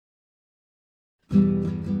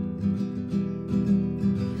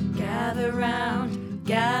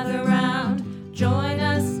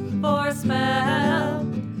spell.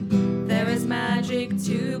 There is magic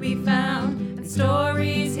to be found and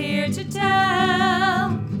stories here to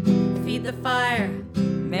tell. Feed the fire,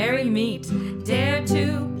 merry meet, dare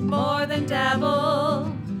to more than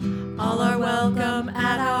dabble. All are welcome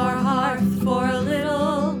at our hearth for a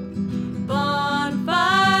little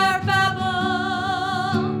bonfire babble.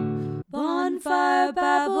 Bonfire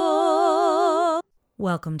babble.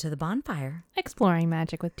 Welcome to the bonfire. Exploring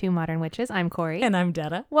magic with two modern witches. I'm Corey. And I'm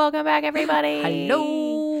Detta. Welcome back, everybody.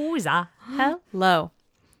 Hello. Hello.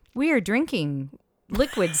 We are drinking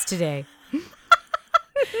liquids today.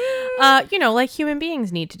 Like human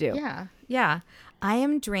beings need to do. Yeah. I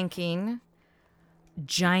am drinking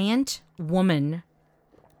Giant Woman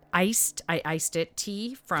I iced it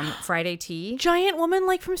tea from Friday Tea. Giant woman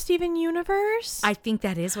like from Steven Universe? I think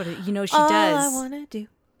that is what she does. All I want to do,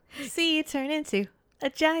 see you turn into a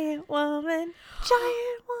giant woman.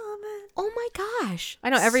 Giant woman. Oh my gosh. I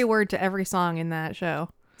know every word to every song in that show.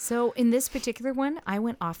 So in this particular one, I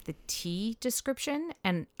went off the tea description,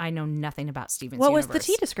 and I know nothing about Steven's What Universe. was the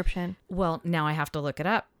tea description? Well, now I have to look it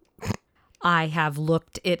up. I have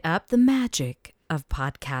looked it up. The magic of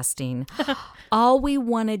podcasting. All we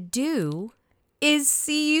want to do is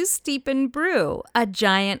see you steep and brew a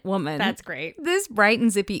giant woman. That's great. This bright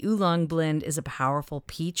and zippy oolong blend is a powerful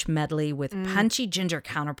peach medley with punchy ginger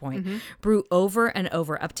counterpoint. Brew over and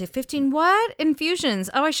over up to 15 infusions.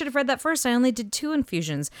 Oh, I should have read that first. I only did 2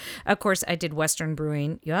 infusions. Of course, I did Western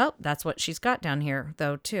Brewing. Yep, that's what she's got down here,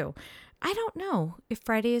 though, too. I don't know if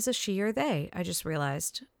Friday is a she or they. I just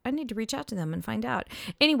realized I need to reach out to them and find out.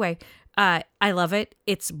 Anyway, I love it.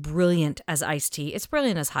 It's brilliant as iced tea. It's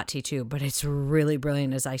brilliant as hot tea too, but it's really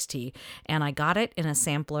brilliant as iced tea. And I got it in a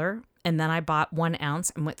sampler, and then I bought 1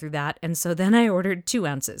 ounce and went through that. And so then I ordered 2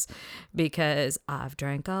 ounces because I've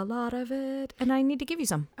drank a lot of it and I need to give you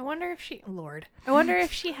some. I wonder if she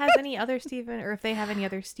has any other Steven, or if they have any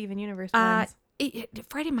other Steven Universe ones.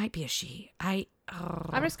 Friday might be a she. I'm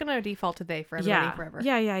just going to default to they for everybody forever.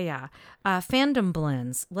 Yeah. Fandom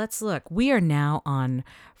blends. Let's look. We are now on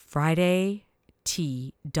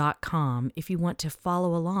FridayTea.com if you want to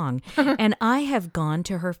follow along. And I have gone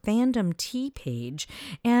to her Fandom Tea page,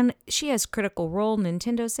 and she has Critical Role,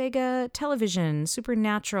 Nintendo, Sega, Television,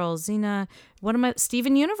 Supernatural, Xena,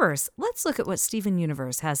 Steven Universe. Let's look at what Steven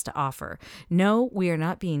Universe has to offer. No, we are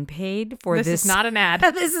not being paid for this. This is not an ad.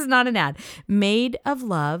 This is not an ad. Made of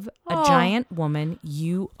Love, a giant woman,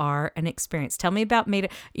 you are an experience. Tell me about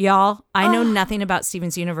Y'all, I know nothing about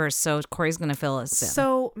Steven's Universe, so Corey's going to fill us in.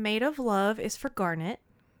 So Made of Love is for Garnet.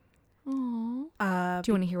 Do you want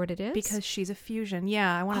to hear what it is? Because she's a fusion.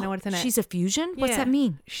 Yeah, I want to know what's in it. She's a fusion? What's Yeah. that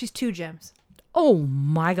mean? She's 2 gems. Oh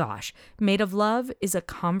my gosh. Made of Love is a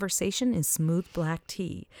conversation in smooth black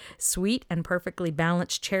tea. Sweet and perfectly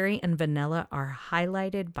balanced cherry and vanilla are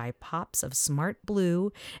highlighted by pops of smart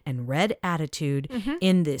blue and red attitude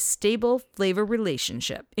in this stable flavor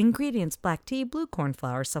relationship. Ingredients: black tea, blue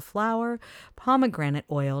cornflower, safflower, pomegranate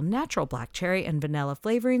oil, natural black cherry, and vanilla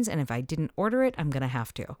flavorings. And if I didn't order it, I'm going to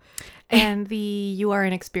have to. And the You Are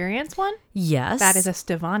an Experience one? Yes. That is a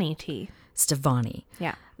Stevani tea. Stevani.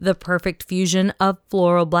 Yeah. The perfect fusion of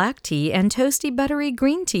floral black tea and toasty buttery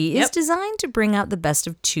green tea is designed to bring out the best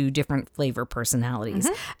of 2 different flavor personalities.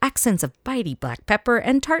 Accents of bitey black pepper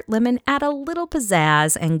and tart lemon add a little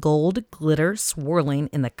pizzazz, and gold glitter swirling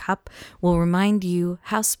in the cup will remind you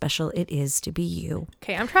how special it is to be you.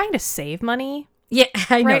 Okay, I'm trying to save money. Yeah,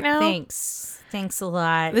 I know. Right now? Thanks a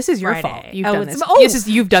lot. This is your Friday. fault. You've done this.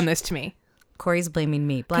 You've done this to me. Corey's blaming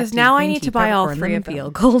me. Black 'Cause tea, now I green need tea, to buy all peppercorn, 3 of lemon them.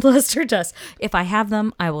 peel, gold luster dust. If I have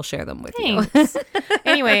them, I will share them with you. Thanks.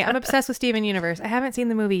 Anyway, I'm obsessed with Steven Universe. I haven't seen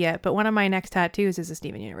the movie yet, but one of my next tattoos is a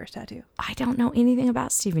Steven Universe tattoo. I don't know anything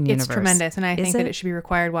about Steven Universe. It's tremendous, and I think Is that it should be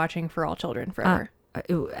required watching for all children forever.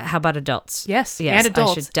 How about adults? Yes, and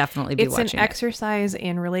adults. I should definitely be watching It's an exercise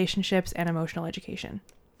in relationships and emotional education.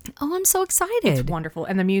 Oh, I'm so excited. It's wonderful.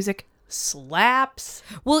 And the music slaps.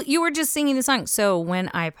 Well, you were just singing the song. So when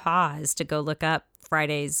I paused to go look up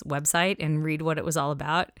Friday's website and read what it was all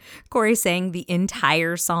about, Corey sang the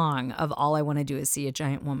entire song of All I Want to Do Is See a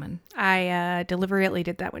Giant Woman. I deliberately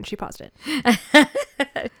did that when she paused it.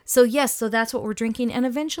 So that's what we're drinking. And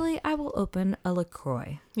eventually I will open a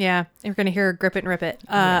LaCroix. Yeah, you're going to hear Grip It and Rip It.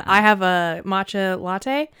 I have a matcha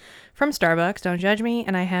latte from Starbucks, don't judge me,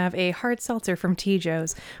 and I have a hard seltzer from Tea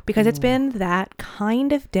Joe's because it's been that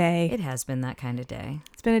kind of day. It has been that kind of day.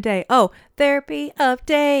 It's been a day. Oh, therapy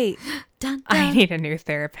update. Dun, dun. I need a new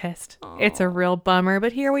therapist. Aww. It's a real bummer,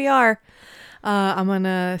 but here we are. I'm going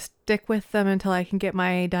to stick with them until I can get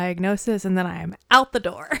my diagnosis, and then I am out the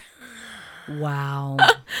door. Wow.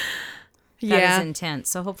 That is intense.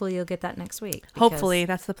 So hopefully you'll get that next week. Hopefully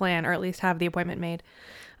that's the plan, or at least have the appointment made.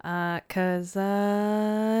 Yeah.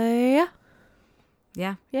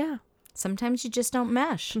 Sometimes you just don't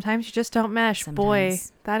mesh. Sometimes you just don't mesh. Boy,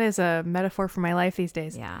 that is a metaphor for my life these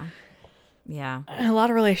days. Yeah. A lot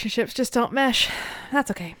of relationships just don't mesh.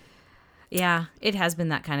 That's okay. Yeah, it has been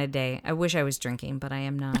that kind of day. I wish I was drinking, but I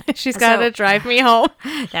am not. She's got to drive me home.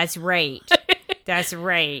 That's right. That's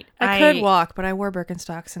right. I could walk, but I wore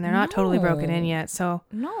Birkenstocks and they're not totally broken in yet. So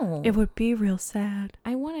no, it would be real sad.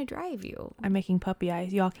 I want to drive you. I'm making puppy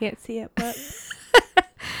eyes. Y'all can't see it, but...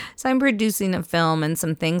 So I'm producing a film and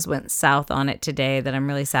some things went south on it today that I'm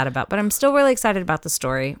really sad about. But I'm still really excited about the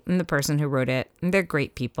story and the person who wrote it. And they're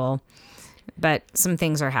great people. But some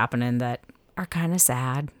things are happening that are kind of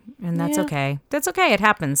sad. And that's okay. That's okay. It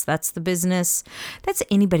happens. That's the business. That's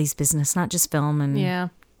anybody's business, not just film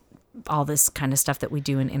and all this kind of stuff that we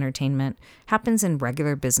do in entertainment. Happens in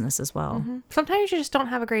regular business as well. Mm-hmm. Sometimes you just don't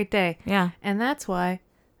have a great day. Yeah. And that's why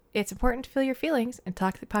it's important to feel your feelings, and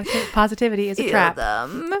toxic positivity is a trap.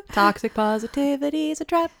 Toxic positivity is a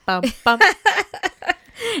trap. Bum, bum.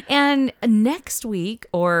 And next week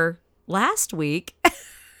or last week,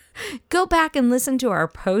 go back and listen to our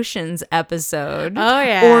potions episode. Oh,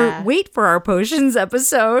 yeah. Or wait for our potions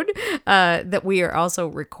episode that we are also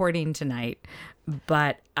recording tonight,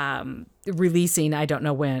 but releasing, I don't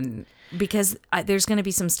know when. Because there's going to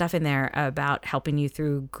be some stuff in there about helping you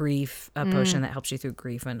through grief, a potion that helps you through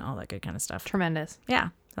grief and all that good kind of stuff. Tremendous. Yeah.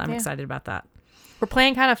 So I'm excited about that. We're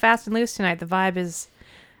playing kind of fast and loose tonight. The vibe is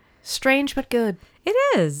strange but good. It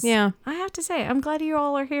is. Yeah. I have to say, I'm glad you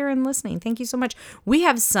all are here and listening. Thank you so much. We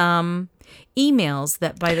have some emails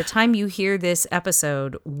that by the time you hear this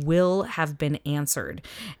episode will have been answered.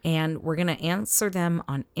 And we're going to answer them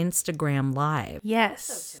on Instagram Live.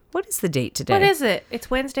 Yes. What is the date today? What is it?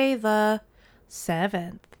 It's Wednesday the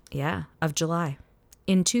 7th. Yeah, of July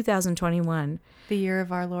in 2021. The year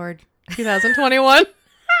of our Lord, 2021.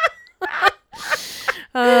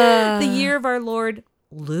 The year of our Lord,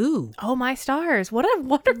 Lou. Oh, my stars. What a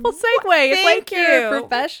wonderful segue. It's like you're a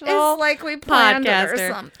professional. It's like we planned it or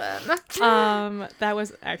podcaster. something. That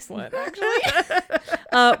was excellent, actually.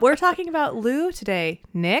 We're talking about Lou today.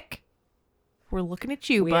 Nick, we're looking at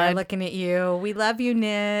you, We bud. are looking at you. We love you,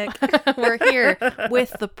 Nick. We're here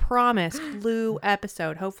with the promised Lou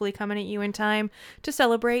episode, hopefully coming at you in time to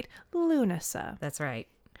celebrate Lunasa. That's right.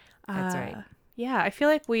 That's right. Yeah, I feel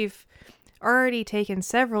like we've already taken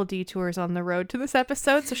several detours on the road to this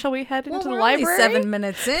episode, so shall we head into the library? Only 7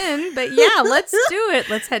 minutes in, but yeah, let's do it.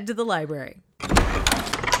 Let's head to the library.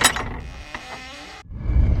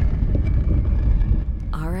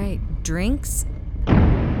 All right, drinks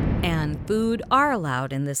and food are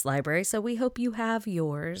allowed in this library, so we hope you have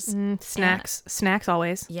yours. Snacks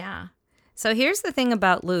always. Yeah. So here's the thing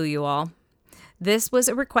about Lou, you all. This was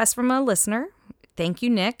a request from a listener. Thank you,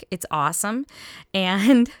 Nick. It's awesome.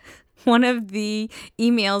 And one of the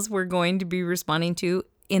emails we're going to be responding to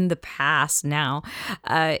in the past now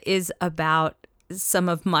is about some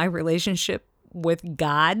of my relationship with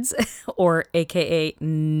gods, or AKA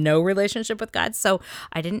no relationship with gods. So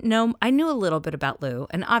I didn't know. I knew a little bit about Lou,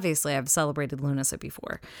 and obviously I've celebrated Lunasa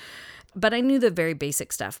before, but I knew the very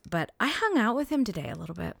basic stuff. But I hung out with him today a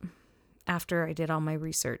little bit after I did all my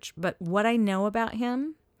research. But what I know about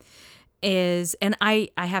him is, and I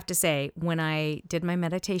have to say, when I did my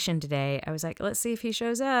meditation today, I was like, let's see if he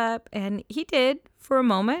shows up. And he did for a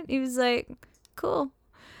moment. He was like, cool.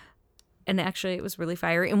 And actually, it was really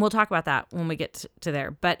fiery. And we'll talk about that when we get to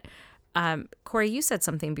there. But Corey, you said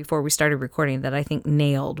something before we started recording that I think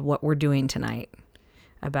nailed what we're doing tonight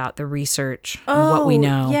about the research and what we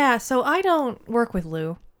know. Yeah, so I don't work with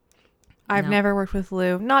Lou. I've never worked with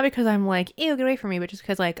Lou. Not because I'm like, ew, get away from me, but just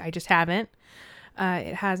because like I just haven't.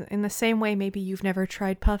 It has, in the same way maybe you've never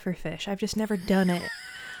tried pufferfish. I've just never done it.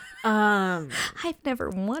 I've never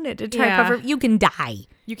wanted to try puffer. You can die.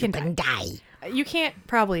 You can die. You can't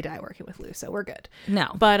probably die working with Lou, so we're good.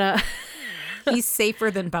 No. But he's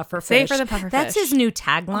safer than pufferfish. Safer than pufferfish. That's his new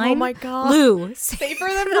tagline. Oh my God. Lou, safer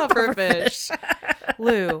than pufferfish.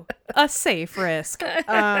 Lou, a safe risk.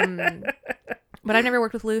 But I've never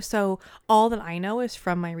worked with Lou, so all that I know is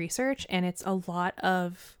from my research, and it's a lot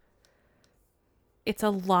of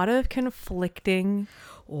conflicting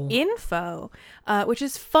info, which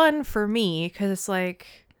is fun for me because it's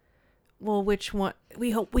like, well, which one?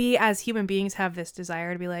 We as human beings have this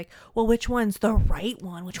desire to be like, well, which one's the right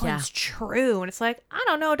one? Which one's true? And it's like, I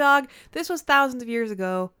don't know, dog. This was thousands of years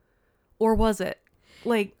ago, or was it?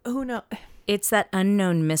 Like, who knows? It's that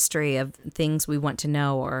unknown mystery of things we want to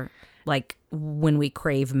know, or like when we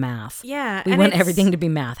crave math. Yeah. We want everything to be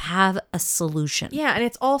math. Have a solution. Yeah. And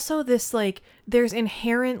it's also this like, there's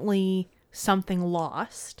inherently something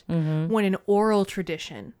lost when an oral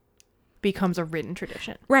tradition becomes a written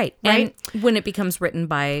tradition. Right. And when it becomes written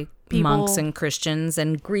by monks and Christians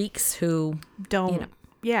and Greeks who don't,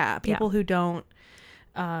 who don't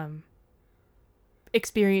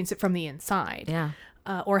experience it from the inside. Yeah.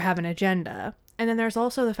 Or have an agenda. And then there's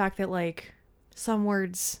also the fact that like some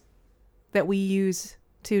words that we use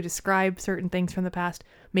to describe certain things from the past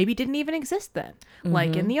maybe didn't even exist then.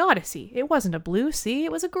 Like in the Odyssey, it wasn't a blue sea,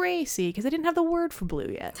 it was a gray sea because they didn't have the word for blue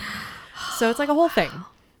yet. So it's like a whole thing.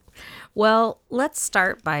 Well, let's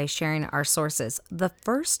start by sharing our sources. The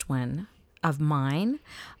first one of mine,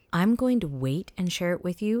 I'm going to wait and share it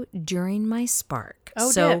with you during my Spark.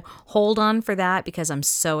 So hold on for that because I'm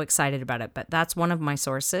so excited about it. But that's one of my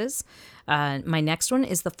sources. My next one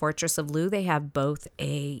is The Fortress of Lu. They have both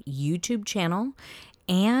a YouTube channel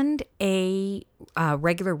and a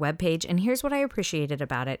regular webpage. And here's what I appreciated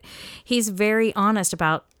about it. He's very honest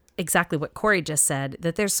about exactly what Corey just said,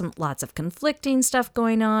 that there's lots of conflicting stuff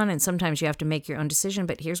going on, and sometimes you have to make your own decision.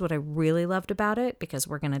 But here's what I really loved about it, because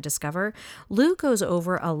we're going to discover Lu goes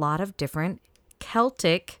over a lot of different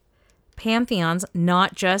Celtic pantheons,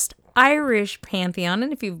 not just Irish pantheon.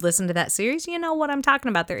 And if you've listened to that series, you know what I'm talking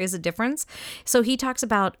about. There is a difference. So he talks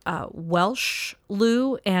about Welsh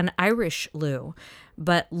Lu and Irish Lu.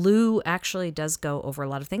 But Lu actually does go over a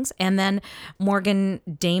lot of things. And then Morgan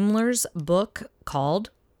Daimler's book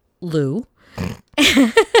called Lu.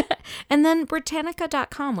 And then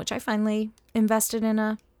Britannica.com, which I finally invested in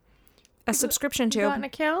a subscription to. You got an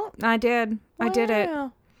account? I did. Wow. I did it.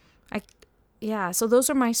 Yeah, so those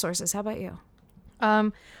are my sources. How about you?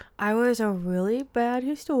 I was a really bad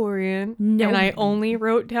historian. No. And I only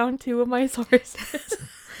wrote down 2 of my sources.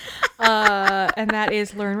 And that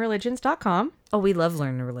is learnreligions.com. Oh, we love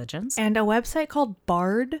Learn Religions. And a website called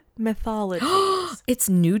Bard Mythologies. It's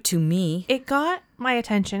new to me. It got my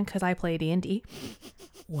attention because I play D&D.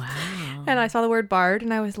 Wow. And I saw the word Bard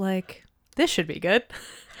and I was like, this should be good.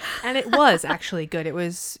 And it was actually good. It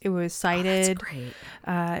was cited. That's great.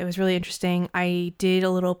 It was really interesting. I did a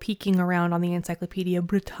little peeking around on the Encyclopedia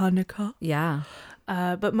Britannica. Yeah.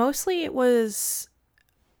 But mostly it was,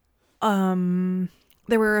 there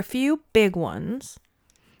were a few big ones.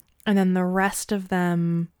 And then the rest of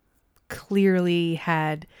them clearly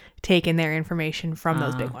had taken their information from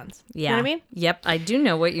those big ones. Yeah. You know what I mean? Yep. I do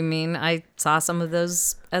know what you mean. I saw some of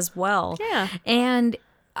those as well. Yeah. And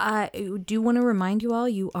I do want to remind you all,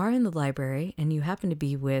 you are in the library and you happen to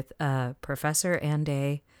be with a professor and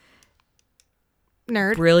a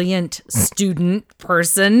Nerd. brilliant student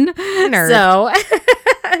person. Nerd.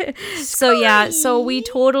 So yeah, so we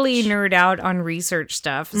totally nerd out on research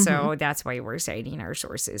stuff. So that's why we're citing our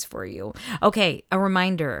sources for you. Okay, a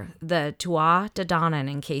reminder, the Tuatha De Danann,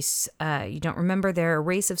 in case you don't remember, they're a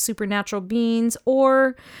race of supernatural beings,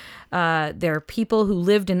 or they're people who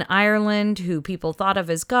lived in Ireland who people thought of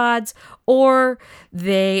as gods, or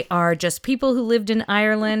they are just people who lived in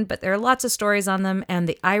Ireland, but there are lots of stories on them, and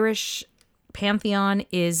the Irish pantheon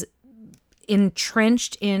is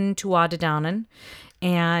entrenched in Tuatha De Danann.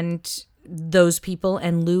 And those people,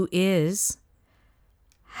 and Lu is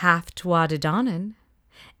half Tuatha De Danann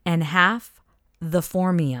and half the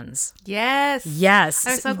Formians. Yes. Yes.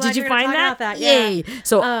 I'm so glad Did you you're gonna find talk that? about that. Yeah. Yay.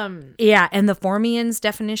 So, yeah, and the Formians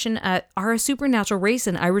definition are a supernatural race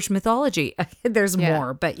in Irish mythology. There's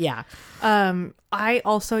more, but yeah. I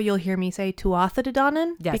also, you'll hear me say Tuatha De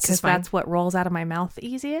Danann because fine. that's what rolls out of my mouth the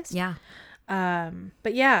easiest. Yeah.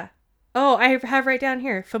 But yeah. Oh, I have right down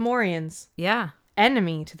here, Fomorians. Yeah.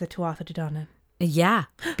 Enemy to the Tuatha De Danann. Yeah,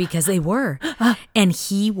 because they were. And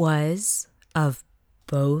he was of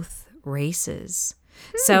both races.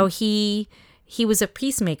 So he was a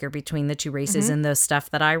peacemaker between the two races in the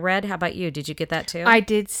stuff that I read. How about you? Did you get that too? I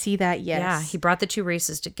did see that, yes. Yeah, he brought the two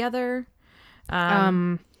races together.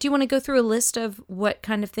 Do you want to go through a list of what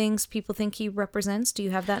kind of things people think he represents? Do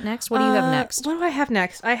you have that next? What do you have next? What do I have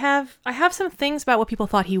next? I have some things about what people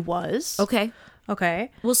thought he was. Okay.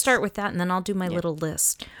 We'll start with that, and then I'll do my little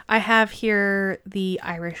list. I have here the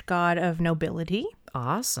Irish god of nobility.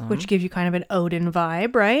 Awesome. Which gives you kind of an Odin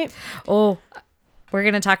vibe, right? Oh, we're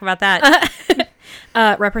going to talk about that.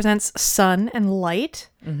 Represents sun and light,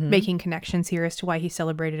 making connections here as to why he's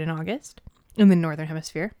celebrated in August in the Northern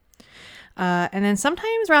Hemisphere. And then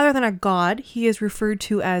sometimes, rather than a god, he is referred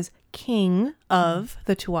to as king of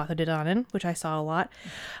the Tuatha De Danann, which I saw a lot.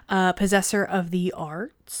 Possessor of the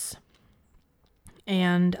arts.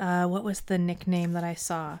 And what was the nickname that I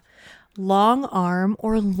saw? Long arm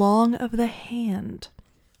or long of the hand.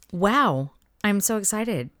 Wow. I'm so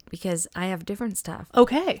excited. because I have different stuff.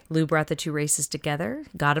 Okay. Lugh brought the two races together.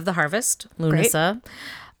 God of the harvest, Lunasa.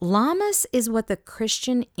 Lammas is what the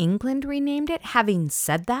Christian England renamed it. Having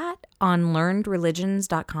said that, on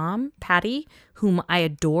learnedreligions.com, Patty, whom I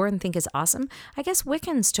adore and think is awesome, I guess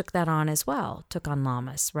Wiccans took that on as well, took on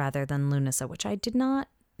Lammas rather than Lunasa, which I did not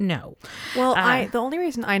know. Well, the only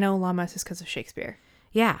reason I know Lammas is because of Shakespeare.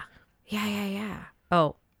 Yeah.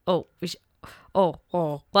 Oh, we'll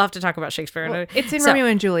have to talk about Shakespeare. Well, it's in Romeo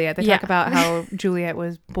and Juliet. They talk about how Juliet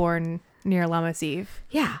was born near Lammas Eve.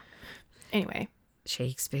 Yeah. Anyway.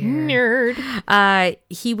 Shakespeare. Nerd.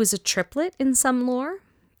 He was a triplet in some lore,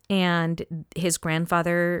 and his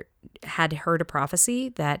grandfather had heard a prophecy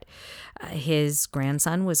that his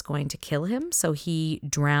grandson was going to kill him, so he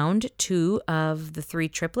drowned 2 of the 3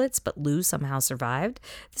 triplets, but Lugh somehow survived.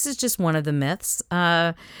 This is just one of the myths.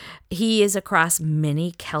 He is across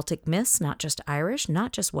many Celtic myths, not just Irish,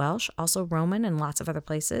 not just Welsh, also Roman and lots of other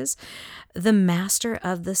places. The master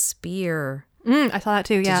of the spear. I saw that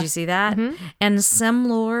too, yeah. Did you see that? Mm-hmm. And some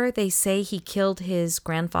lore, they say he killed his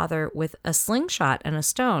grandfather with a slingshot and a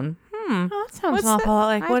stone. Oh, that sounds an awful lot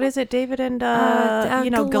like, what is it, David and,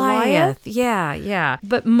 Goliath? Yeah.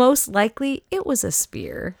 But most likely, it was a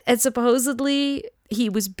spear. And supposedly, he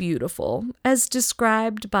was beautiful. As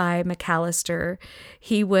described by McAllister,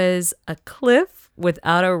 he was a cliff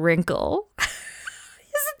without a wrinkle.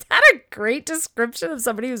 Isn't that a great description of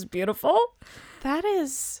somebody who's beautiful? That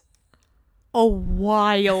is a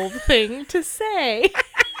wild thing to say.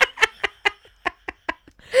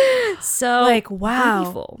 So like, wow,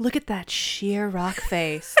 beautiful. Look at that sheer rock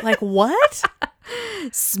face. Like, what?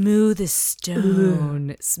 Smooth as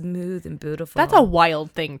stone. Smooth and beautiful. That's a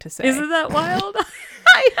wild thing to say. Isn't that wild?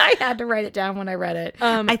 I had to write it down when I read it.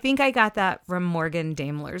 I think I got that from Morgan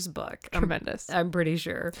Daimler's book. Tremendous. I'm pretty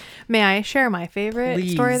sure. May I share my favorite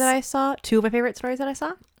story that I saw? 2 of my favorite stories that I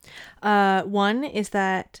saw. One is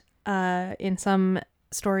that in some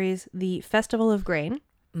stories, the Festival of Grain,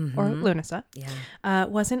 or Lunasa,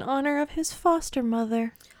 was in honor of his foster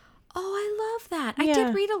mother. Oh, I love that. Yeah. I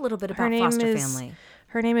did read a little bit about foster family.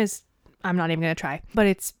 Her name is, I'm not even going to try, but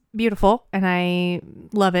it's beautiful and I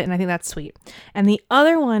love it and I think that's sweet. And the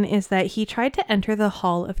other one is that he tried to enter the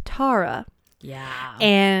Hall of Tara. Yeah.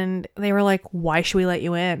 And they were like, why should we let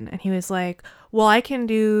you in? And he was like, well, I can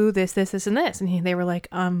do this, this, this, and this. And they were like,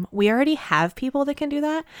 we already have people that can do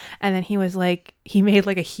that. And then he was like, he made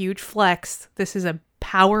like a huge flex. This is a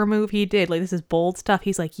power move he did. Like, this is bold stuff.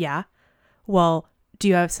 He's like, yeah. Well, do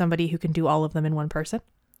you have somebody who can do all of them in one person?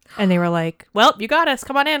 And they were like, well, you got us.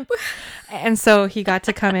 Come on in. And so he got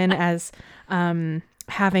to come in as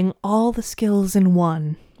having all the skills in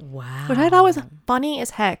one. Wow. Which I thought was funny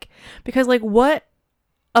as heck. Because, like, what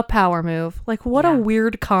a power move. Like, what a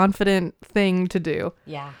weird, confident thing to do.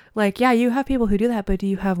 Yeah. Like, yeah, you have people who do that, but do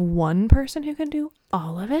you have one person who can do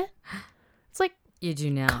all of it? It's like, you do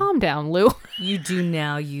now. Calm down, Lugh. You do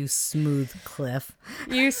now, you smooth cliff.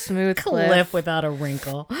 You smooth cliff without a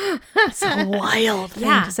wrinkle. It's a wild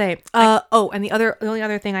thing to say. And the only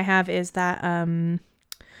other thing I have is that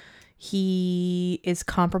he is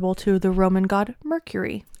comparable to the Roman god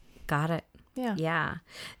Mercury. Got it. Yeah. Yeah.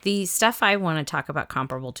 The stuff I want to talk about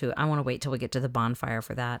comparable to, I want to wait till we get to the bonfire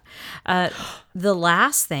for that. The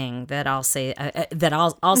last thing that I'll say,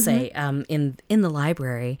 say in the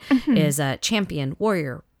library is champion,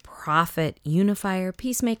 warrior, prophet, unifier,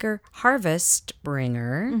 peacemaker, harvest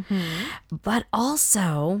bringer. But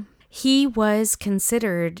also he was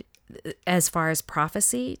considered, as far as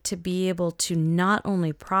prophecy, to be able to not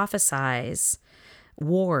only prophesize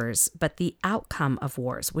wars, but the outcome of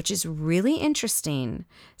wars, which is really interesting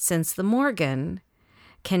since the Morgan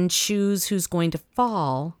can choose who's going to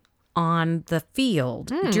fall on the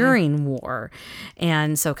field during war.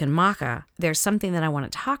 And so can Maka. There's something that I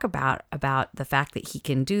want to talk about the fact that he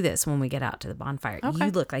can do this when we get out to the bonfire. Okay.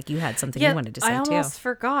 You look like you had something you wanted to say too. I almost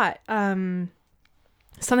forgot.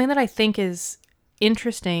 Something that I think is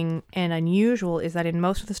interesting and unusual is that in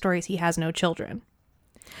most of the stories he has no children.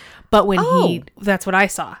 But when that's what I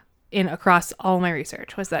saw across all my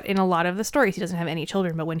research, was that in a lot of the stories he doesn't have any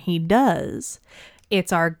children, but when he does,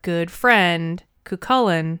 it's our good friend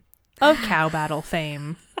Cuchulainn of cow battle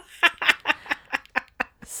fame.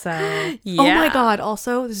 So, oh my God.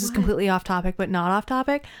 Also, this is completely off topic, but not off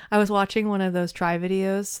topic. I was watching one of those try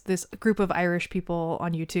videos, this group of Irish people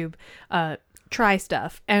on YouTube, try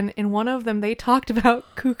stuff. And in one of them, they talked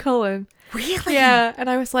about Cuchulainn. Really? Yeah. And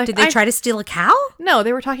I was like, did they try to steal a cow? No,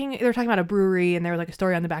 they were talking about a brewery, and there was like a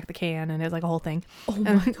story on the back of the can, and it was like a whole thing. Oh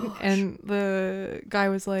my gosh. And the guy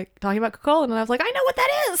was like talking about Cuchulainn, and I was like, I know what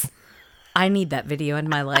that is. I need that video in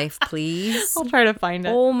my life, please. I'll try to find it.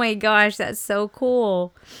 Oh my gosh, that's so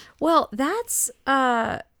cool. Well, that's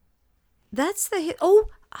the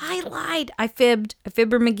I lied. I fibbed. I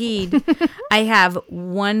fibber McGee. I have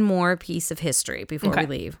one more piece of history before we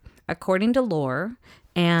leave. According to lore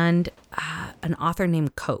and an author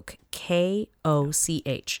named Koch,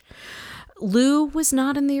 Koch, Lu was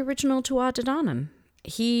not in the original Tuatha Dé Danann.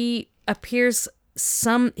 He appears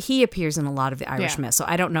in a lot of the Irish myths, so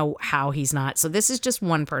I don't know how he's not. So this is just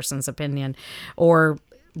one person's opinion or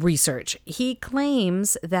research. He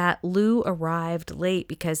claims that Lu arrived late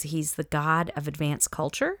because he's the god of advanced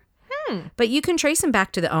culture. But you can trace him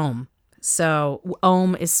back to the Ogham. So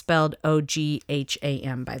Ogham is spelled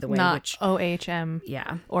Ogham, by the way. Not which, OHM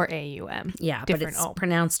yeah. or AUM. Yeah, Different but it's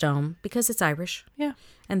pronounced Ogham because it's Irish. Yeah.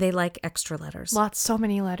 And they like extra letters. So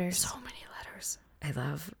many letters. So many letters. I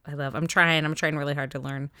love. I'm trying really hard to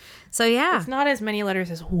learn. So yeah. It's not as many letters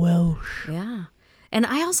as Welsh. Yeah. And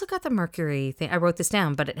I also got the Mercury thing. I wrote this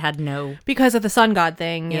down, but it had no... Because of the sun god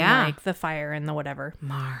thing Yeah. and like the fire and the whatever.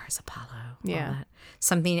 Mars, Apollo. Yeah. All that.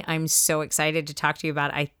 Something I'm so excited to talk to you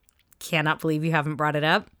about. I cannot believe you haven't brought it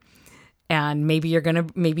up. And maybe you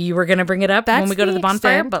were gonna bring it up when we go to the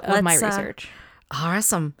bonfire. But let's my research.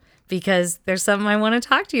 Awesome. Because there's something I want to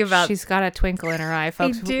talk to you about. She's got a twinkle in her eye,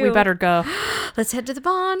 folks. do. We better go. Let's head to the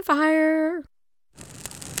bonfire.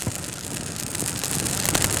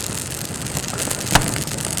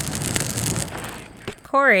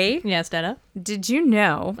 Corey, Yes, Detta. did you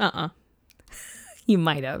know? You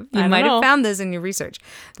might have. You I don't might have know. found this in your research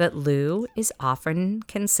that Lu is often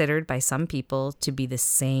considered by some people to be the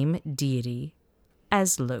same deity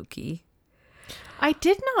as Loki. I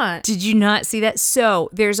did not. Did you not see that? So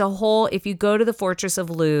there's a whole, if you go to the Fortress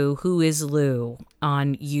of Lu, Who is Lu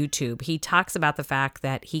on YouTube, he talks about the fact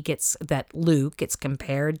that Lu gets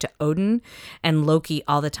compared to Odin and Loki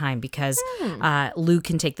all the time because Lu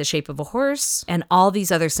can take the shape of a horse and all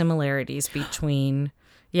these other similarities between,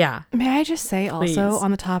 yeah. May I just say also Please.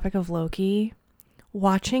 on the topic of Loki,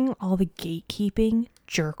 watching all the gatekeeping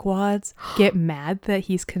jerkwads get mad that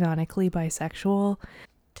he's canonically bisexual,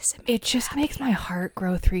 it just makes my heart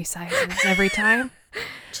grow 3 sizes every time.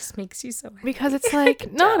 Just makes you so happy. Because it's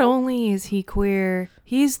like, not only is he queer,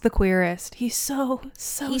 he's the queerest. He's so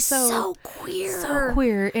queer. so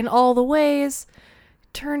queer in all the ways.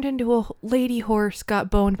 Turned into a lady horse, got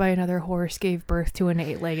boned by another horse, gave birth to an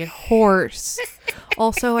 8-legged horse.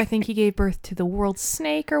 Also, I think he gave birth to the world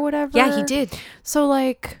snake or whatever. Yeah, he did. So,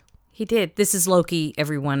 like... He did. This is Loki,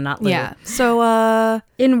 everyone, not Lu. Yeah. So,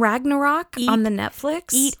 in Ragnarok on the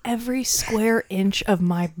Netflix. eat every square inch of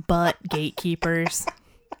my butt, gatekeepers.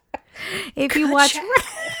 If you watch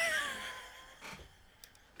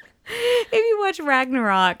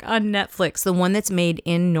Ragnarok on Netflix, the one that's made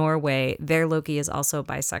in Norway, their Loki is also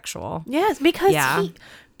bisexual. Yes, because Yeah.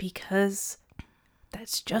 because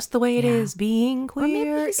that's just the way it Yeah. is. Being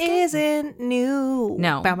queer he's gay. isn't new.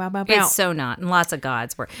 No, Bow, bow, bow, bow. it's so not. And lots of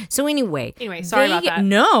gods were. So anyway, Sorry about that.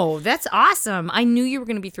 No, that's awesome. I knew you were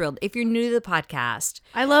going to be thrilled. If you're new to the podcast,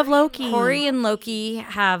 I love Loki. Corey and Loki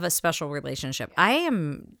have a special relationship. I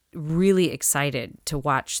am really excited to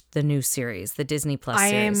watch the new series, the Disney Plus I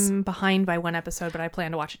series. am behind by one episode, but I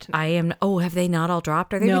plan to watch it tonight. I am. Oh, have they not all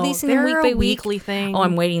dropped? Are they No, releasing them they're week by a week? weekly thing. Oh,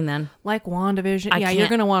 I'm waiting then. Like WandaVision. Yeah, can't- you're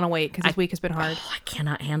going to want to wait because this week has been hard. Oh, I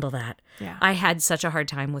cannot handle that. Yeah. I had such a hard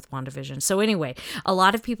time with WandaVision. So anyway, a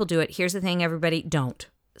lot of people do it. Here's the thing, everybody. Don't.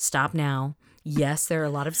 Stop now. Yes, there are a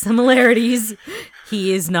lot of similarities.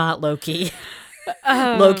 He is not Loki.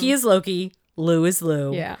 Loki is Loki. Lu is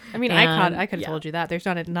Lu. Yeah. I mean, And- I could have yeah. told you that. There's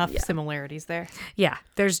not enough similarities there. Yeah,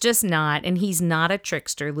 there's just not. And he's not a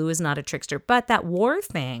trickster. Lu is not a trickster. But that war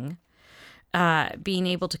thing, being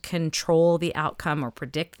able to control the outcome or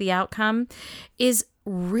predict the outcome, is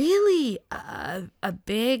really a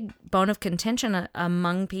big bone of contention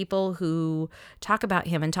among people who talk about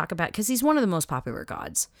him and talk about, because he's one of the most popular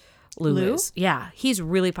gods. Lu is. Yeah, he's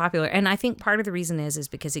really popular. And I think part of the reason is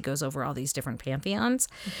because he goes over all these different pantheons.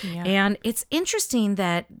 Yeah. And it's interesting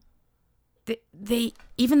that they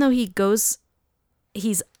even though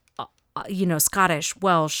he's Scottish,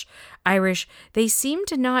 Welsh, Irish, they seem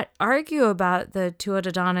to not argue about the Tuatha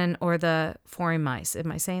Dé Danann or the Fomorians. Am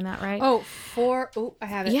I saying that right? Oh, I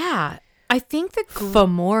have it. Yeah. I think the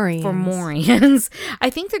Fomorians. Fomorians. I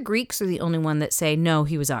think the Greeks are the only one that say no,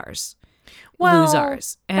 he was ours. Well, Lu's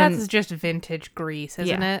ours. And that's just vintage Greece,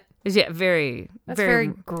 isn't it? Yeah, very, That's very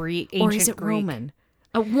Greek, ancient or is it Greek. Roman?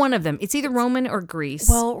 One of them. It's either Roman or Greece.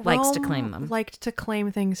 Likes to claim them. Liked to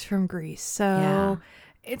claim things from Greece, so Yeah.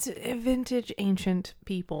 it's a vintage ancient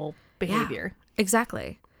people behavior.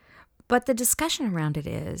 Exactly. But the discussion around it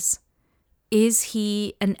is Is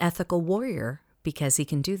he an ethical warrior because he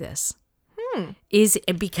can do this? Is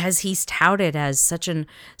it because he's touted as such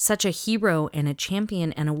a hero and a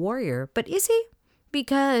champion and a warrior? But is he?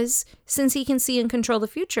 Because since he can see and control the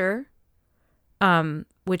future,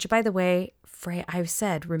 which, by the way, Freya, I've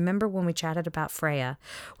said, remember when we chatted about Freya?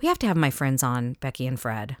 We have to have my friends on, Becky and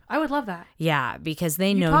Fred. I would love that. Yeah, because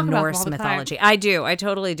they know talk about them all Norse the mythology. I do. I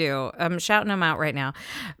totally do. I'm shouting them out right now.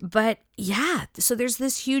 But yeah, so there's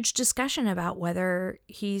this huge discussion about whether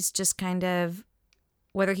he's just kind of,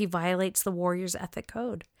 whether he violates the warrior's ethic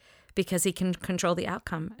code because he can control the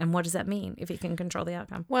outcome. And what does that mean if he can control the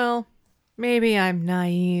outcome? Well, maybe I'm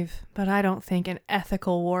naive, but I don't think an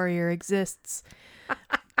ethical warrior exists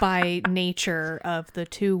by nature of the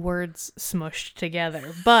two words smushed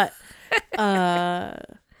together. But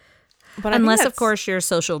unless, of course, you're a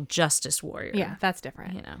social justice warrior. Yeah, that's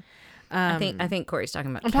different. You know, I think Corey's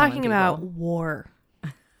talking about. I'm talking about war,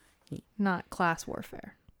 not class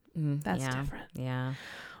warfare. That's different. Yeah.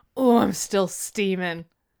 Oh, I'm still steaming.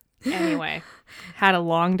 Anyway, had a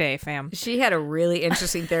long day, fam. She had a really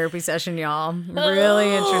interesting therapy session, y'all.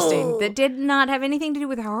 Really interesting. That did not have anything to do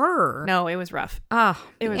with her. No, it was rough. Oh,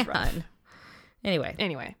 it was rough.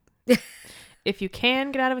 Anyway. If you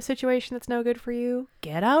can get out of a situation that's no good for you,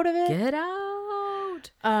 get out of it. Get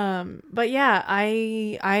out. But yeah,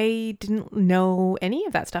 I didn't know any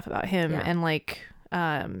of that stuff about him and like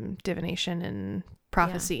divination and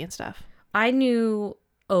prophecy and stuff. I knew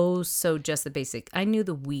just the basic. I knew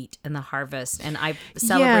the wheat and the harvest, and I've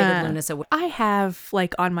celebrated Luna. So I have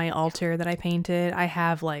like on my altar that I painted, I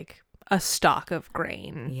have like a stalk of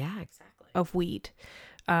grain. Yeah, exactly. Of wheat.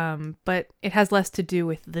 But it has less to do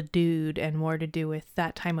with the dude and more to do with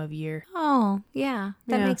that time of year. Oh, yeah.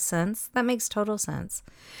 That makes sense. That makes total sense.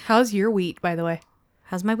 How's your wheat, by the way?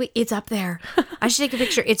 How's my wheat? It's up there. I should take a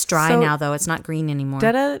picture. It's dry now, though. It's not green anymore.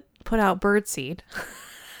 Detta put out birdseed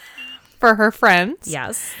for her friends.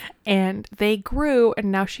 Yes. And they grew,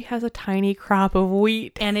 and now she has a tiny crop of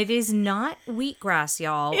wheat. And it is not wheatgrass,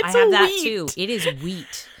 y'all. It's I have that wheat. too. It is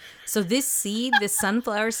wheat. So this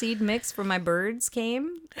sunflower seed mix for my birds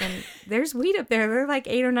came, and there's wheat up there. They're like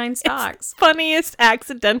 8 or 9 stalks. Funniest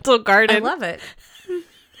accidental garden. I love it.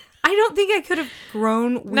 I don't think I could have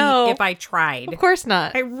grown wheat if I tried. Of course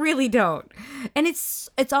not. I really don't. And it's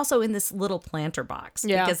also in this little planter box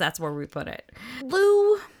because that's where we put it.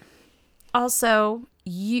 Lou, also,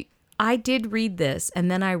 I did read this, and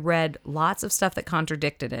then I read lots of stuff that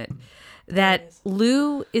contradicted it. That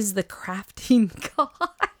Lou is the crafting god.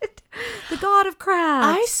 The god of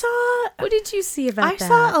crafts. What did you see about that? I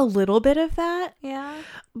saw a little bit of that. Yeah.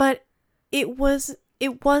 But it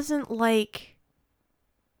wasn't like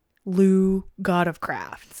Lou, god of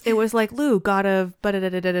crafts. It was like Lou, god of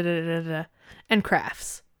and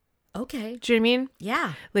crafts. Okay. Do you know what I mean?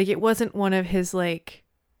 Yeah. Like it wasn't one of his like,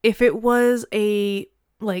 if it was a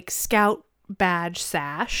like scout badge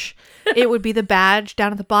sash, it would be the badge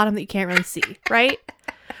down at the bottom that you can't really see, right?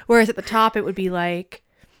 Whereas at the top it would be like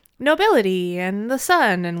nobility and the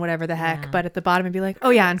sun and whatever the heck, but at the bottom it'd be like,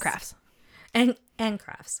 oh yeah, and crafts. And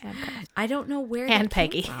crafts. I don't know where and that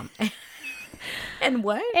Peggy. came from. And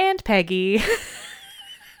what? And Peggy.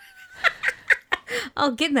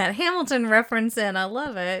 I'll get that Hamilton reference in. I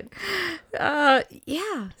love it.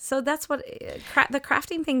 Yeah. So that's what the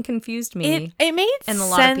crafting thing confused me. It made and sense. A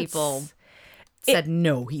lot of people said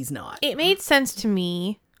no, he's not. It made sense to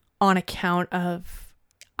me on account of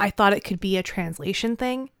I thought it could be a translation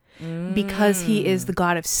thing because he is the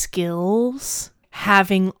god of skills,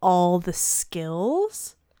 having all the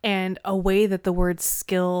skills. And a way that the word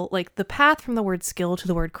skill, like the path from the word skill to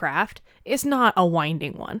the word craft, is not a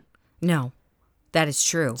winding one. No, that is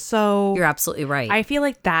true. So you're absolutely right. I feel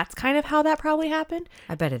like that's kind of how that probably happened.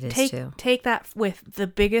 I bet it is too. Take that with the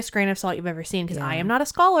biggest grain of salt you've ever seen, because I am not a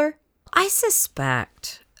scholar. I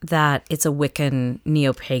suspect that it's a Wiccan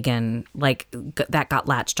neo-pagan, like that got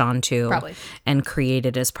latched onto Probably. And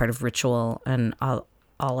created as part of ritual and all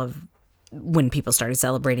of when people started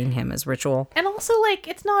celebrating him as ritual. And also, like,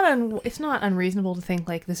 it's not unreasonable to think,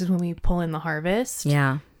 like, this is when we pull in the harvest.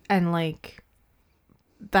 Yeah. And, like,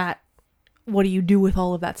 that, what do you do with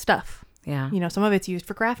all of that stuff? Yeah. You know, some of it's used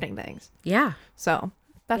for crafting things. Yeah. So,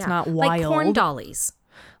 that's not wild. Like corn dollies,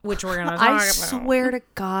 which we're going to talk about. I swear to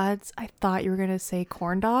gods, I thought you were going to say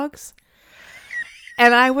corn dogs.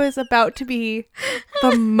 And I was about to be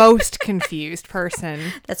the most confused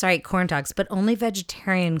person. That's right, corn dogs, but only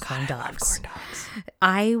vegetarian corn dogs. I love corn dogs.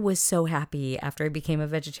 I was so happy after I became a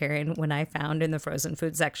vegetarian when I found in the frozen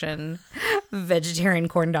food section vegetarian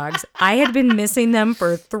corn dogs. I had been missing them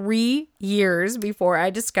for 3 years before I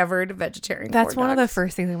discovered vegetarian corn dogs. That's one of the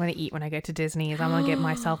first things I want to eat when I get to Disney is I'm going to get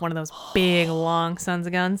myself one of those big, long Sons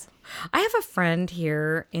of Guns. I have a friend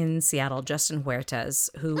here in Seattle, Justin Huertas,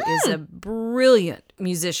 who is a brilliant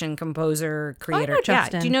musician, composer, creator.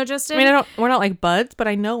 Justin. Yeah. Do you know Justin? I mean, we're not like buds, but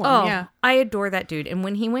I know him. Oh, Yeah. I adore that dude. And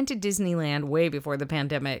when he went to Disneyland way before the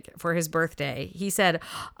pandemic for his birthday, he said,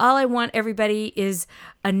 all I want everybody is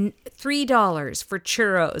 $3 for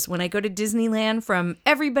churros when I go to Disneyland from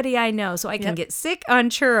everybody I know so I can get sick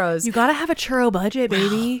on churros. You got to have a churro budget,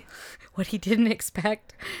 baby. What he didn't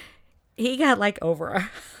expect, he got like over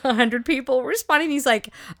 100 people responding. He's like,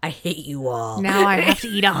 I hate you all. Now I have to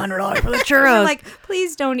eat $100 for the We're churros. like,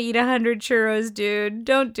 please don't eat 100 churros, dude.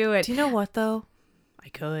 Don't do it. Do you know what, though? I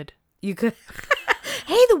could. You could.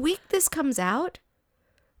 Hey, the week this comes out,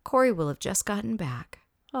 Corey will have just gotten back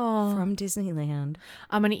from Disneyland.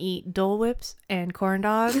 I'm going to eat Dole Whips and corn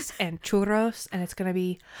dogs and churros, and it's going to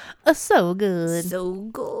be so good. So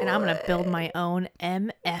good. And I'm going to build my own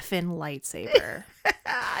MFing lightsaber.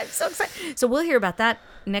 I'm so excited. So we'll hear about that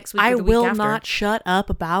next week. I or the will week after. not shut up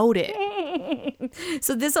about it.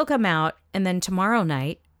 So this will come out, and then tomorrow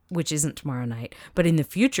night, which isn't tomorrow night, but in the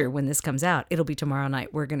future when this comes out, it'll be tomorrow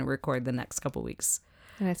night. We're going to record the next couple weeks.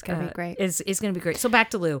 And it's going to be great. It's going to be great. So back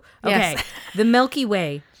to Lou. Okay. Yes. The Milky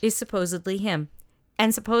Way is supposedly him.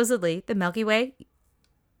 And supposedly the Milky Way,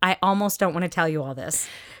 I almost don't want to tell you all this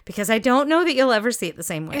because I don't know that you'll ever see it the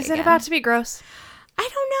same way Is again. it about to be gross? I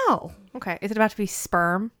don't know. Okay. Is it about to be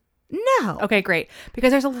sperm? No. Okay, great.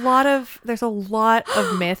 Because there's a lot of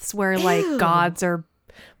myths where like Ew. gods are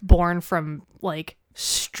born from like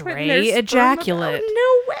stray ejaculate.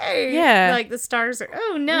 Oh, no way. Yeah. Like the stars are,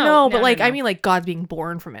 oh, no. No, but like no. I mean like God being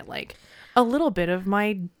born from it. Like a little bit of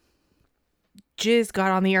my jizz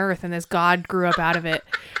got on the earth and this God grew up out of it.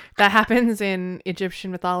 That happens in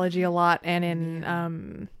Egyptian mythology a lot and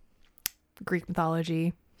in Greek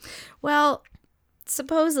mythology. Well,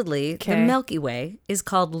 supposedly the Okay. Milky Way is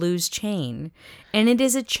called Lou's chain, and it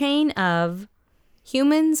is a chain of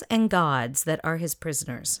humans and gods that are his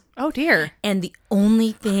prisoners. Oh dear. And the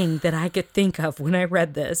only thing that I could think of when I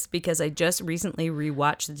read this, because I just recently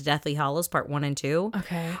rewatched The Deathly Hallows Part 1 and 2,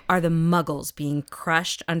 Okay. are the muggles being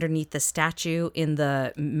crushed underneath the statue in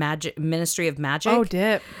the Ministry of Magic. Oh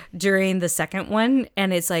dip. During the second one.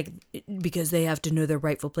 And it's like, because they have to know their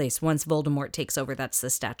rightful place. Once Voldemort takes over, that's the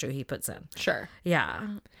statue he puts in. Sure.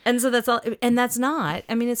 Yeah. And so that's all. And that's not,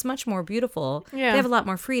 I mean, it's much more beautiful. Yeah. They have a lot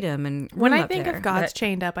more freedom and When room I up think there, of gods but-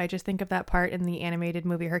 chained up, I just think of that part in the animated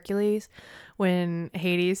movie Hercules when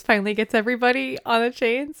Hades finally gets everybody on the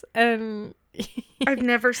chains. And I've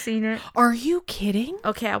never seen it. are you kidding?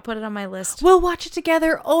 Okay, I'll put it on my list. We'll watch it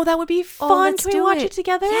together. Oh, that would be fun. let's Can we do watch it. it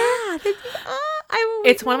together? Yeah. I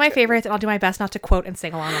will. It's one of my favorites, and I'll do my best not to quote and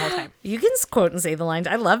sing along the whole time. You can quote and say the lines.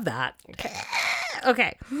 I love that.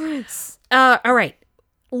 Okay. All right.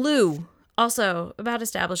 Lou, also about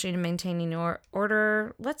establishing and maintaining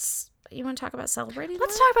order. You want to talk about celebrating?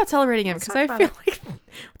 Let's talk about celebrating him because I talk feel about like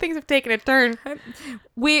things have taken a turn.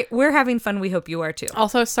 We're having fun. We hope you are too.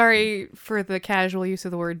 Also, sorry for the casual use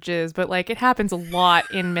of the word jizz, but like it happens a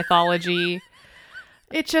lot in mythology.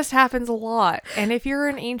 It just happens a lot. And if you're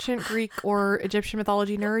an ancient Greek or Egyptian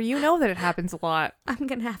mythology nerd, you know that it happens a lot. I'm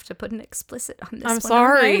gonna have to put an explicit on this. I'm one,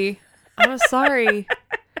 sorry. I'm sorry.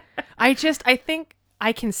 I think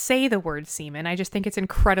I can say the word semen. I just think it's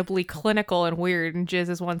incredibly clinical and weird, and jizz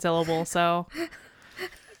is one syllable, so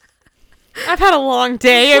I've had a long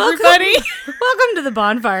day, everybody. Welcome to the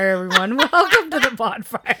bonfire, everyone. Welcome to the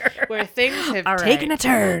bonfire. Where things have All right. taken a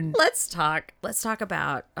turn. Let's talk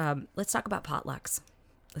about potlucks.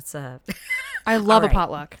 I love All right. a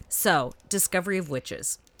potluck. So, Discovery of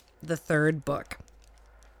Witches, the third book.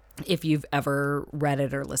 If you've ever read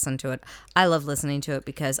it or listened to it, I love listening to it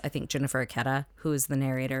because I think Jennifer Ikeda, who is the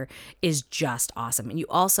narrator, is just awesome. And you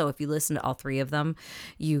also, if you listen to all three of them,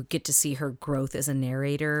 you get to see her growth as a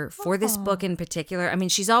narrator for this book in particular. I mean,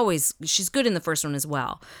 she's good in the first one as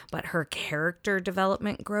well, but her character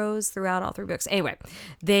development grows throughout all three books. Anyway,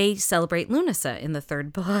 they celebrate Lunasa in the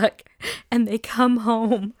third book, and they come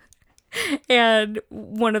home, and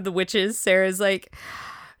one of the witches, Sarah's like,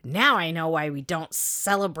 now I know why we don't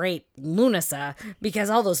celebrate Lunasa, because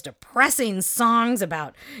all those depressing songs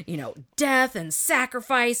about, death and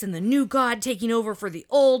sacrifice and the new god taking over for the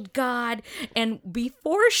old god. And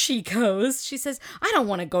before she goes, she says, I don't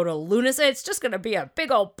want to go to Lunasa. It's just going to be a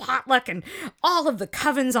big old potluck and all of the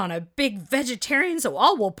covens on a big vegetarian, so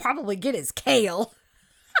all we'll probably get is kale.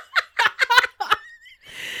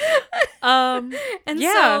 And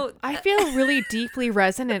so I feel really deeply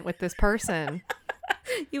resonant with this person.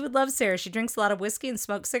 you would love Sarah. She drinks a lot of whiskey and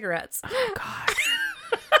smokes cigarettes. Oh, God.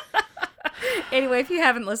 Anyway, if you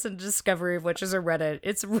haven't listened to Discovery of Witches or read it,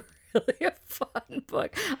 it's really a fun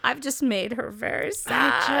book. I've just made her very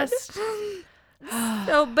sad.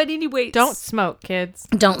 But anyway, Don't smoke, kids.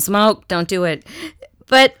 don't smoke. Don't do it.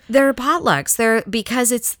 But they're potlucks. They're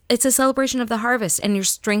because it's a celebration of the harvest, and you're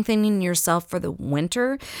strengthening yourself for the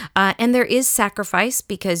winter. And there is sacrifice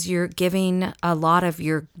because you're giving a lot of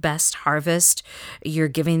your best harvest. You're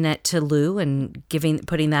giving that to Lu and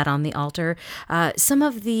putting that on the altar. Some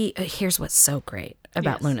of the here's what's so great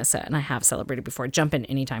about Lunasa, and I have celebrated before. Jump in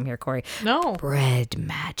anytime here, Corey. No. Bread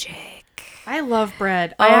magic. I love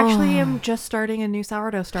bread. I actually am just starting a new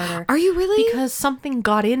sourdough starter. Are you really? Because something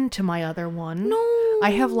got into my other one. No. I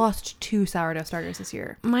have lost 2 sourdough starters this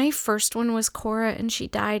year. My first one was Cora, and she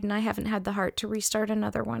died, and I haven't had the heart to restart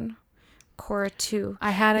another one. Cora 2. I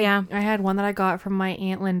had one that I got from my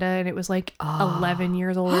Aunt Linda, and it was like 11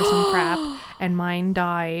 years old or some crap, and mine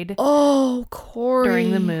died. Oh, Corey.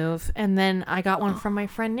 During the move. And then I got one from my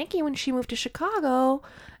friend Nikki when she moved to Chicago,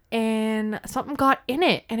 and something got in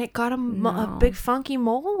it, and it got a big funky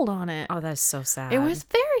mold on it. Oh, that's so sad. It was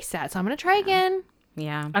very sad. So I'm going to try again.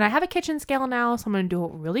 Yeah. And I have a kitchen scale now, so I'm going to do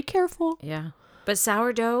it really careful. Yeah. But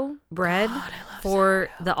sourdough bread for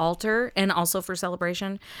the altar and also for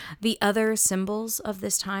celebration. The other symbols of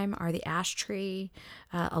this time are the ash tree.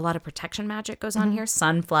 A lot of protection magic goes on here.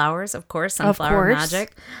 Sunflowers, of course. Sunflower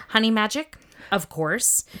magic. Honey magic, of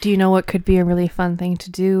course. Do you know what could be a really fun thing to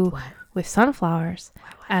do with sunflowers?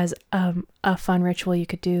 As a fun ritual you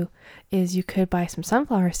could do is you could buy some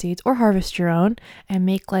sunflower seeds or harvest your own and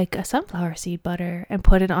make like a sunflower seed butter and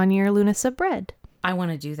put it on your Lunasa bread. I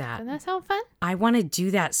want to do that. Doesn't that sound fun? I want to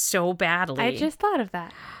do that so badly. I just thought of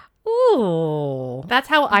that. Ooh. That's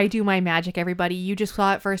how I do my magic, everybody. You just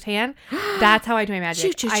saw it firsthand. That's how I do my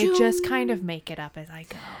magic. I just kind of make it up as I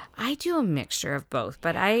go. I do a mixture of both,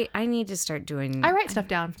 but I need to start doing... I write stuff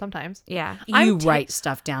down sometimes. Yeah. You write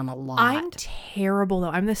stuff down a lot. I'm terrible,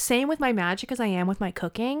 though. I'm the same with my magic as I am with my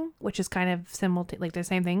cooking, which is kind of like the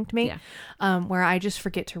same thing to me. Yeah. Where I just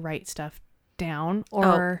forget to write stuff down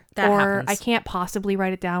or I can't possibly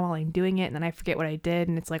write it down while I'm doing it, and then I forget what I did,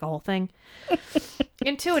 and it's like a whole thing.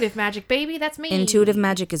 Intuitive magic, baby. That's me. Intuitive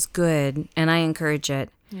magic is good, and I encourage it.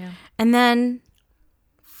 Yeah. And then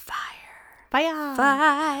Fire.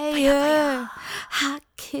 Hot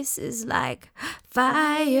kisses like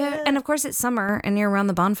fire. And of course it's summer and you're around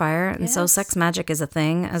the bonfire, and so sex magic is a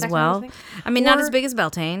thing as well. I mean, not as big as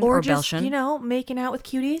Beltane or just, Belshun. Making out with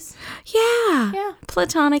cuties. Yeah.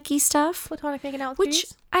 Platonic-y stuff. Platonic making out with Which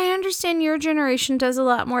cuties. I understand your generation does a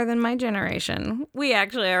lot more than my generation. We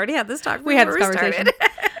actually already had this talk. We had this conversation.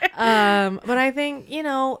 But I think,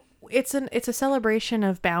 it's a celebration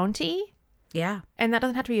of bounty. Yeah. And that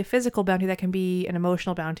doesn't have to be a physical bounty. That can be an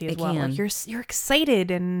emotional bounty as well. Like you're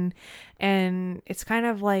excited and it's kind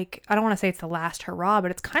of like, I don't want to say it's the last hurrah,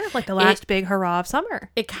 but it's kind of like the last big hurrah of summer.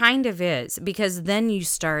 It kind of is, because then you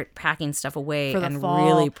start packing stuff away for the and fall,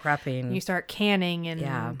 really prepping. You start canning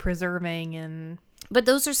and preserving and... But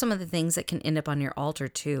those are some of the things that can end up on your altar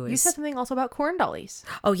too. You said something also about corn dollies.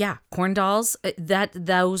 Oh yeah, corn dolls.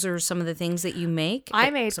 Those are some of the things that you make. I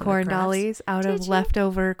made corn dollies out of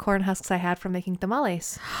leftover corn husks I had from making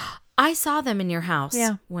tamales. I saw them in your house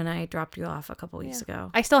when I dropped you off a couple weeks ago.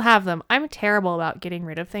 I still have them. I'm terrible about getting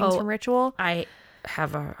rid of things from ritual. I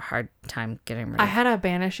have a hard time getting rid of. I had a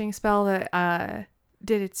banishing spell that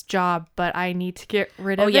did its job, but I need to get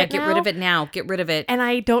rid of it. Oh yeah, get rid of it now. Get rid of it. And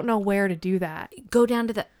I don't know where to do that. Go down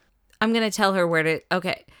to I'm going to tell her where to.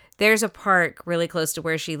 Okay. There's a park really close to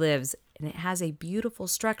where she lives, and it has a beautiful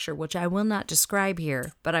structure, which I will not describe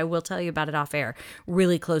here, but I will tell you about it off air,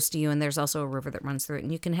 really close to you. And there's also a river that runs through it,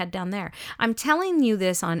 and you can head down there. I'm telling you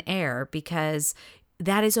this on air because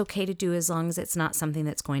that is okay to do as long as it's not something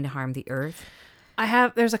that's going to harm the earth.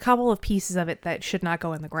 There's a couple of pieces of it that should not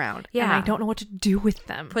go in the ground. Yeah. And I don't know what to do with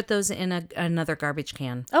them. Put those in another garbage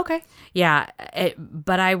can. Okay. Yeah,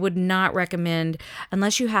 but I would not recommend,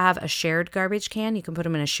 unless you have a shared garbage can, you can put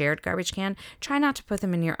them in a shared garbage can. Try not to put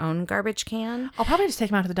them in your own garbage can. I'll probably just take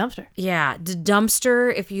them out to the dumpster. Yeah, the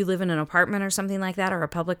dumpster, if you live in an apartment or something like that, or a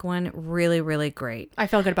public one, really, really great. I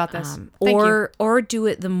feel good about this. Thank you. Or do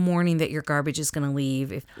it the morning that your garbage is going to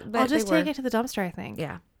leave. I'll just take it to the dumpster, I think.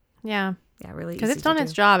 Yeah. Yeah. Yeah, really. Because it's done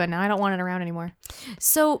its job, and now I don't want it around anymore.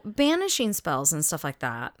 So banishing spells and stuff like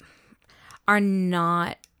that are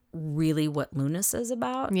not really what Lunas is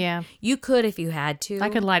about. Yeah. You could if you had to. I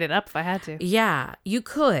could light it up if I had to. Yeah, you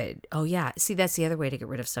could. Oh, yeah. See, that's the other way to get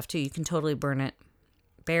rid of stuff, too. You can totally burn it.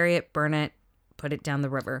 Bury it, burn it, put it down the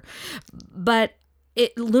river. But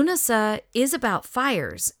Lunasa is about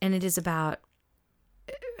fires, and it is about...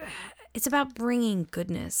 It's about bringing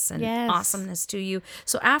goodness and awesomeness to you.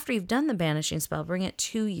 So after you've done the banishing spell, bring it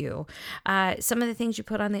to you. Some of the things you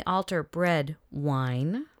put on the altar: bread,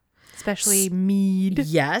 wine. Especially mead.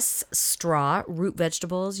 Yes. Straw, root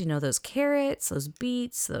vegetables. You know, those carrots, those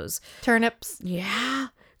beets, those... turnips. Yeah.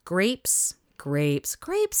 Grapes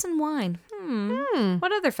and wine.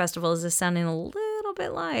 What other festival is this sounding a little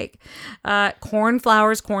bit like? Corn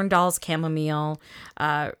flowers, corn dolls, chamomile.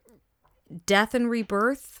 Death and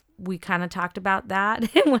rebirth. We kind of talked about that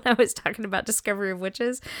when I was talking about Discovery of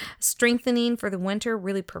Witches. Strengthening for the winter,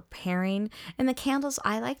 really preparing. And the candles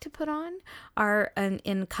I like to put on are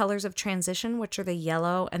in colors of transition, which are the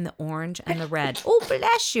yellow and the orange and the red. Oh,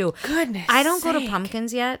 bless you. Goodness I don't go to sake.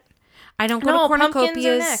 pumpkins yet. I don't go to pumpkins are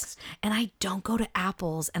cornucopias, next. and I don't go to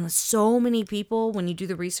apples. And so many people, when you do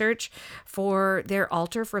the research for their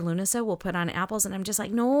altar for Lunasa, will put on apples, and I'm just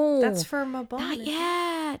like, no. That's for Mabon. Not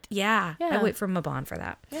yet. Yeah. I wait for Mabon for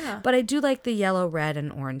that. Yeah. But I do like the yellow, red,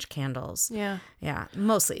 and orange candles. Yeah. Yeah,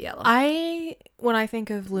 mostly yellow. When I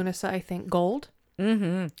think of Lunasa, I think gold.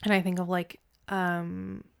 Mm-hmm. And I think of like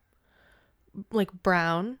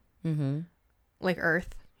brown, like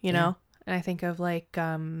earth, you know? And I think of like,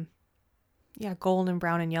 gold and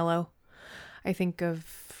brown and yellow. I think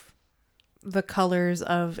of the colors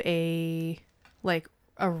of a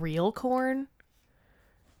real corn.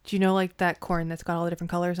 Do you know like that corn that's got all the different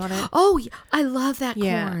colors on it? Oh, I love that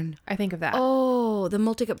corn. I think of that. Oh, the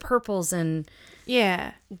multicolored purples and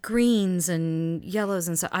greens and yellows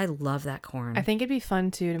and so I love that corn. I think it'd be fun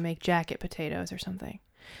too to make jacket potatoes or something.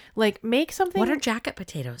 Like make something. What are jacket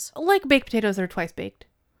potatoes? Like baked potatoes that are twice baked.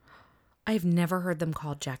 I've never heard them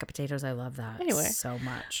called jacket potatoes. I love that anyway so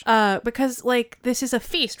much. Because like this is a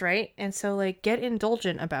feast, right? And so like get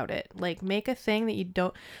indulgent about it. Like make a thing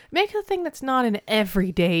that's not an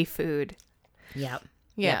everyday food. Yep.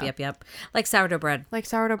 Yeah. Yep. Like sourdough bread. Like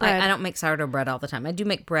sourdough bread. I don't make sourdough bread all the time. I do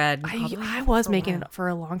make bread. I was making it for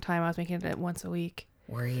a long time. I was making it once a week.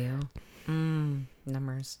 Were you?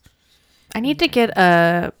 Numbers. I need to get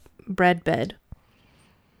a bread bed.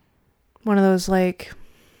 One of those like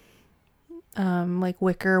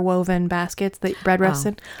wicker woven baskets that bread rests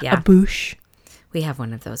in. Yeah. A boosh. We have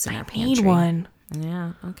one of those in our pantry. Need one.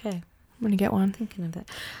 Yeah. Okay. I'm gonna get one. Thinking of that.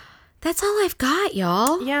 That's all I've got,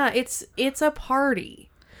 y'all. Yeah, it's a party.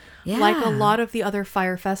 Yeah. Like a lot of the other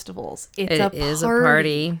fire festivals. It is a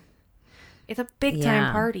party. It's a big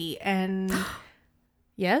time party. And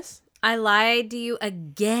yes? I lied to you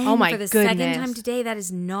again for the second time today. That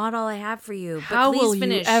is not all I have for you. But how will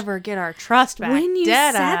you ever get our trust back? When you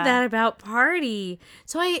said that about party.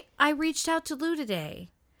 So I reached out to Lou today.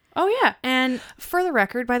 Oh, yeah. And for the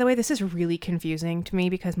record, by the way, this is really confusing to me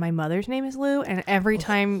because my mother's name is Lou. And every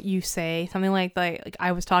time you say something like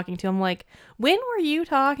I was talking to him, like, when were you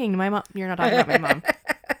talking to my mom? You're not talking about my mom.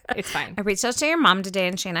 It's fine. I reached out to your mom today,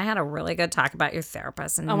 and she and I had a really good talk about your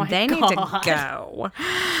therapist, and they need to go.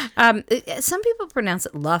 Some people pronounce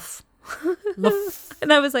it Luff. Luff.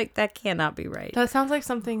 And I was like, that cannot be right. That sounds like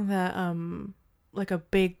something that, like a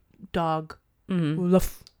big dog.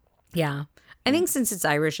 Luff. Yeah. I think since it's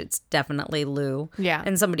Irish, it's definitely Lou. Yeah.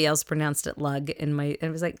 And somebody else pronounced it Lug. And I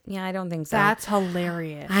was like, yeah, I don't think so. That's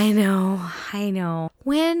hilarious. I know.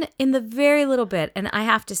 When in the very little bit, and I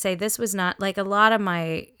have to say, this was not like a lot of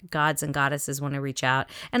my gods and goddesses when I reach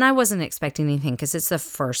out. And I wasn't expecting anything because it's the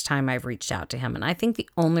first time I've reached out to him. And I think the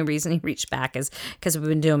only reason he reached back is because we've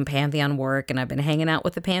been doing Pantheon work and I've been hanging out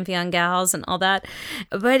with the Pantheon gals and all that.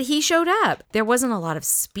 But he showed up. There wasn't a lot of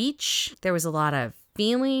speech. There was a lot of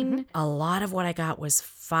feeling. A lot of what I got was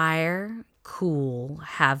fire, cool,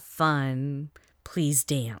 have fun, please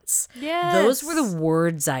dance. Yes. Those were the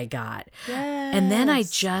words I got. Yes. And then I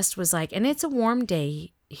just was like, and it's a warm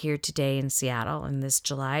day here today in Seattle in this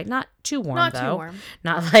July. Not too warm, though. Not too warm.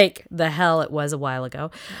 Not like the hell it was a while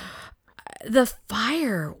ago. The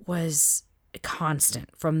fire was constant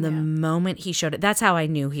from the moment he showed it. That's how I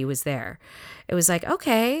knew he was there. It was like,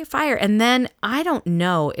 okay, fire. And then I don't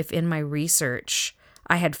know if in my research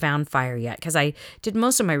I had found fire yet, because I did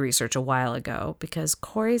most of my research a while ago, because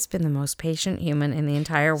Corey's been the most patient human in the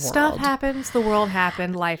entire world. Stuff happens, the world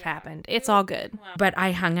happened, life happened. It's all good. But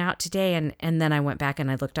I hung out today, and then I went back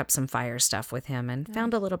and I looked up some fire stuff with him and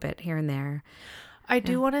found a little bit here and there. I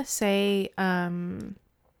do want to say, in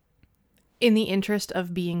the interest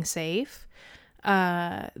of being safe,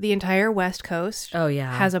 the entire West Coast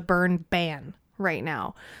has a burn ban right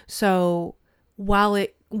now. So while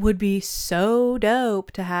it would be so dope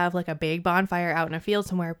to have like a big bonfire out in a field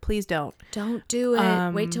somewhere, please don't. Don't do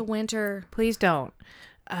it. Wait till winter. Please don't.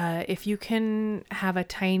 If you can have a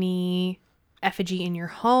tiny effigy in your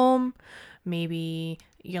home, maybe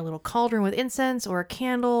a little cauldron with incense or a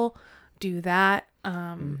candle, do that.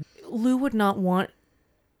 Lou would not want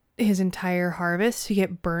his entire harvest to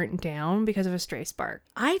get burnt down because of a stray spark.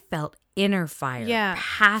 I felt inner fire, Yeah.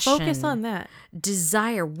 passion, Focus on that.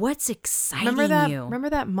 desire. What's exciting you? Remember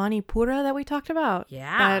that Manipura that we talked about?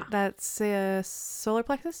 Yeah. That's solar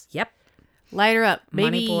plexus? Yep. Light her up,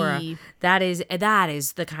 baby. Manipura. That is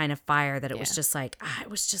the kind of fire that it was just like, it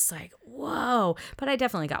was just like, whoa. But I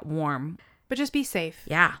definitely got warm. But just be safe.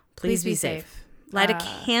 Yeah. Please be safe. Light a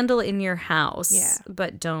candle in your house. Yeah.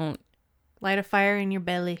 But don't. Light a fire in your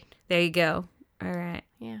belly. There you go. All right.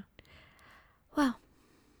 Yeah. Well,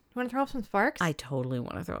 You want to throw up some sparks? I totally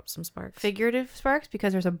want to throw up some sparks. Figurative sparks,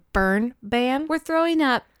 because there's a burn ban. We're throwing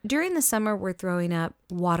up, during the summer, we're throwing up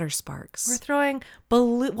water sparks. We're throwing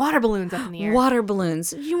water balloons up in the air. Water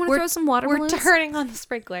balloons. You want to throw some water balloons? We're turning on the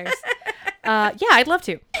sprinklers. Yeah, I'd love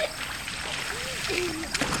to.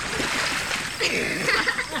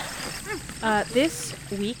 This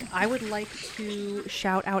week, I would like to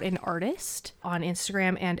shout out an artist on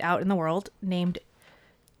Instagram and out in the world named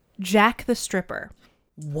Jack the Stripper.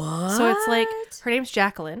 What? So it's like, her name's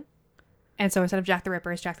Jacqueline. And so instead of Jack the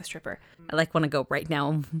Ripper, it's Jack the Stripper. I want to go right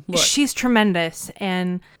now and look. She's tremendous,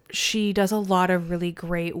 and she does a lot of really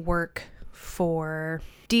great work for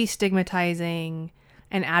destigmatizing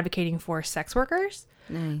and advocating for sex workers.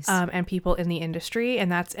 Nice. And people in the industry,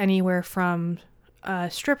 and that's anywhere from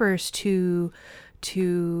strippers to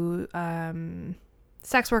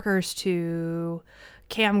sex workers to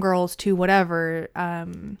cam girls to whatever.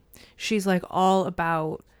 She's like all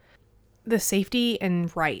about the safety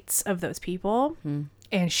and rights of those people.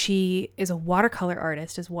 And she is a watercolor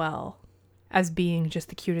artist as well as being just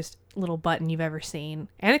the cutest little button you've ever seen,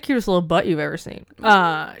 and the cutest little butt you've ever seen.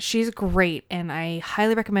 She's great, and I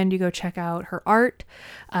highly recommend you go check out her art.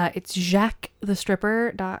 It's Jacques the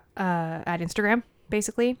Stripper at Instagram,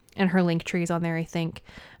 basically, and her link tree is on there, I think.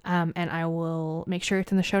 And I will make sure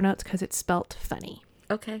it's in the show notes because it's spelt funny.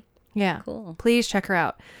 Okay. Yeah. Cool. Please check her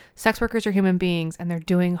out. Sex workers are human beings, and they're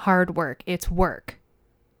doing hard work. It's work.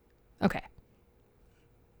 Okay.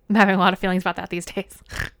 I'm having a lot of feelings about that these days.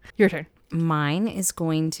 Your turn. Mine is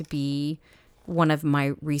going to be one of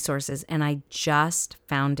my resources, and I just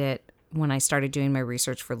found it when I started doing my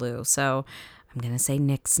research for Lou. So I'm going to say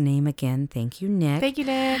Nick's name again. Thank you, Nick. Thank you,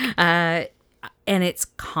 Nick. And it's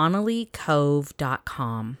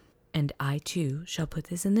ConnollyCove.com. And I, too, shall put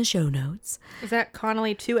this in the show notes. Is that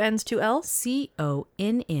Connolly 2 N's 2 L's?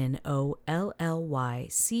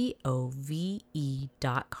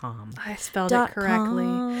 ConnollyCove.com. I spelled it correctly.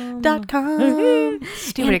 .com.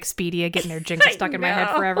 Stupid Expedia getting their jingle stuck in my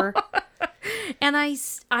head forever. And I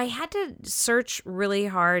had to search really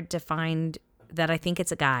hard to find that. I think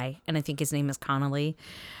it's a guy, and I think his name is Connolly.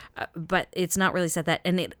 But it's not really said that.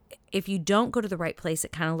 And if you don't go to the right place,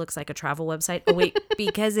 it kind of looks like a travel website. Oh, wait,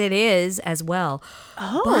 because it is as well.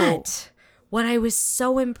 Oh. But what I was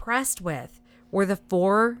so impressed with were the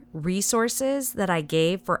 4 resources that I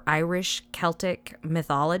gave for Irish Celtic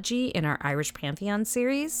mythology in our Irish Pantheon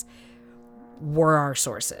series were our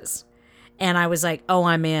sources. And I was like, oh,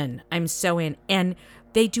 I'm in. I'm so in. And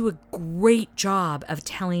they do a great job of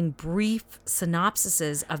telling brief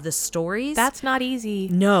synopsises of the stories. That's not easy.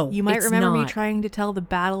 No, You might it's remember me not. trying to tell the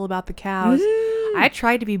battle about the cows. I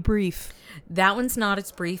tried to be brief. That one's not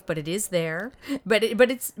as brief, but it is there. But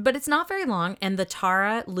it's not very long. And the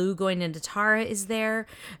Tara, Lou going into Tara is there.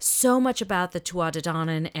 So much about the Tuatha Dé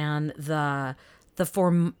Danann and the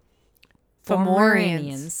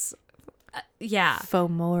Fomorians. Yeah.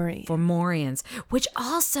 Fomorians. Which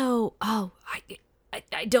also,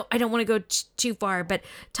 I don't want to go too far, but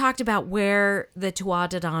talked about where the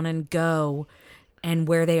Tuatha Dé Danann go and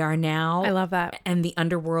where they are now. I love that. And the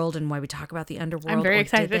underworld and why we talk about the underworld. I'm very or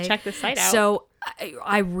excited did to they? check this site out. So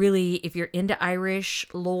I really, if you're into Irish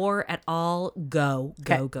lore at all, go.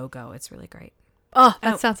 It's really great. Oh,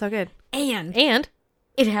 that sounds so good. And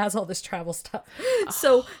it has all this travel stuff.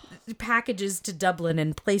 So packages to Dublin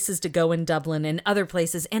and places to go in Dublin and other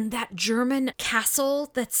places. And that German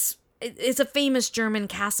castle it's a famous German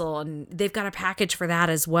castle, and they've got a package for that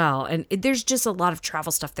as well. And there's just a lot of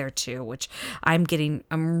travel stuff there too, which I'm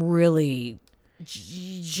really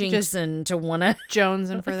jinxing to want to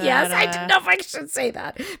jonesing for that. Yes, I didn't know if I should say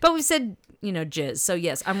that, but we said jizz. So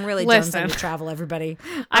yes, I'm really jonesing to travel. Everybody,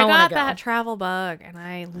 I got that travel bug, and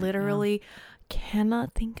I literally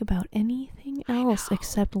cannot think about anything else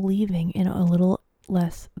except leaving in a little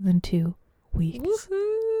less than 2 weeks.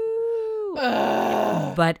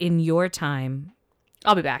 But in your time,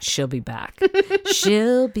 I'll be back. She'll be back.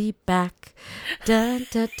 She'll be back. Dun,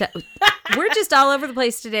 dun, dun. We're just all over the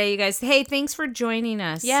place today, you guys. Hey, thanks for joining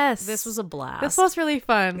us. Yes. This was a blast. This was really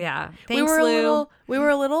fun. Yeah. Thanks, Lou. We were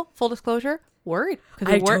a little, full disclosure, worried.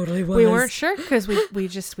 I totally was. We weren't sure because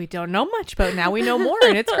we don't know much, but now we know more,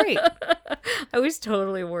 and it's great. I was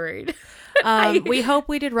totally worried. We hope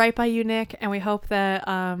we did right by you, Nick, and we hope that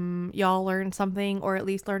y'all learned something, or at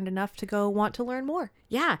least learned enough to go want to learn more.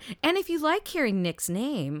 Yeah. And if you like hearing Nick's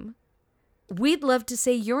name, we'd love to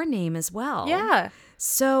say your name as well. Yeah.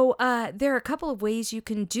 So there are a couple of ways you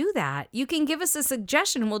can do that. You can give us a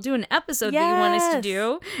suggestion. We'll do an episode that you want us to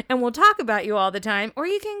do, and we'll talk about you all the time. Or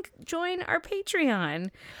you can join our Patreon,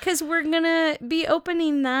 because we're going to be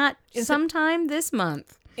opening that sometime this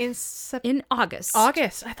month. In August. I thought it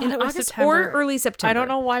was August September. or early September. I don't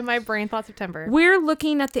know why my brain thought September. We're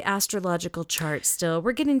looking at the astrological chart still.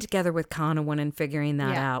 We're getting together with Conowin and figuring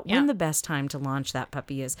that out. When the best time to launch that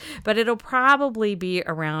puppy is. But it'll probably be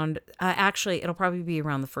around, it'll probably be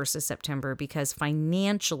around the 1st of September, because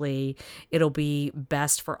financially it'll be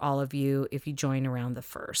best for all of you if you join around the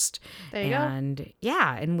 1st. There you go. And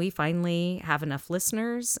and we finally have enough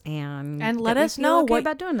listeners, and let us know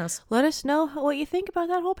about doing this. Let us know what you think about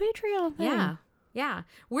that whole Patreon thing. Yeah.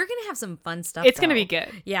 We're going to have some fun stuff. It's going to be good.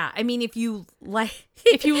 Yeah. I mean, if you like our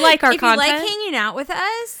content, if you like hanging out with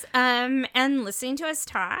us and listening to us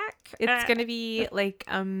talk, it's going to be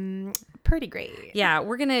pretty great. Yeah,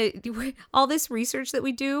 we're going to all this research that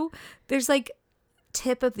we do. There's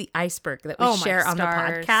tip of the iceberg that we share on the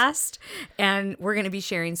podcast, and we're going to be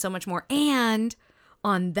sharing so much more. And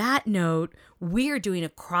on that note, we are doing a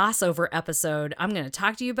crossover episode. I'm going to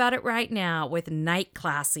talk to you about it right now with Night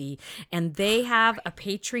Classy. And they have a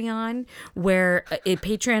Patreon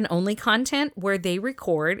Patreon only content where they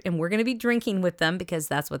record, and we're going to be drinking with them, because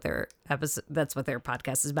that's what their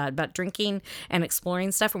podcast is about drinking and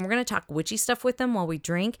exploring stuff. And we're going to talk witchy stuff with them while we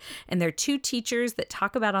drink. And they're 2 teachers that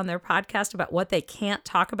talk about on their podcast about what they can't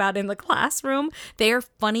talk about in the classroom. They are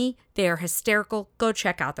funny. They are hysterical. Go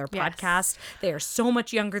check out their podcast. They are so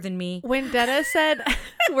much younger than me. When Detta said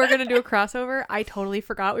we're going to do a crossover, I totally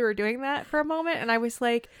forgot we were doing that for a moment. And I was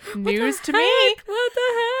like, news to me. What the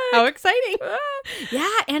heck? How exciting.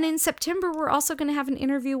 Yeah. And in September, we're also going to have an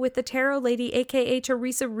interview with the tarot lady, a.k.a.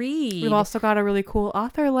 Teresa Reed. We've also got a really cool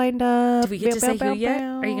author lined up. Did we get to say who yet?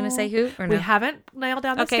 Are you going to say who or no? We haven't nailed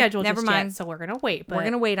down the schedule never just mind. yet, so we're going to wait. But we're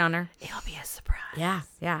going to wait on her. It'll be a surprise. Yeah.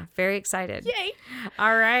 Very excited. Yay.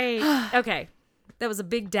 All right. Okay. That was a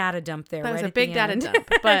big data dump there. That was a big data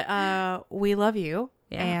dump. But we love you.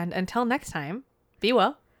 Yeah. And until next time, be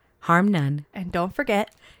well. Harm none. And don't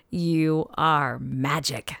forget, you are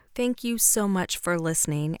magic. Thank you so much for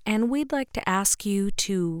listening. And we'd like to ask you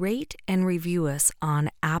to rate and review us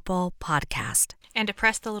on Apple Podcast. And to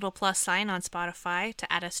press the little plus sign on Spotify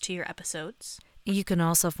to add us to your episodes. You can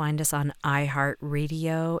also find us on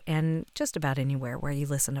iHeartRadio and just about anywhere where you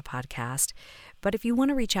listen to podcasts. But if you want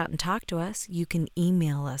to reach out and talk to us, you can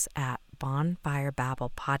email us at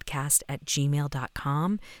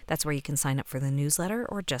bonfirebabblepodcast@gmail.com. That's where you can sign up for the newsletter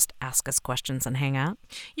or just ask us questions and hang out.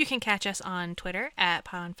 You can catch us on Twitter at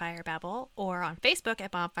bonfirebabble, or on Facebook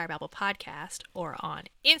at Bonfirebabble Podcast, or on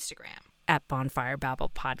Instagram at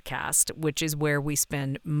Bonfirebabble Podcast, which is where we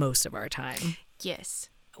spend most of our time. Yes.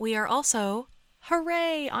 We are also...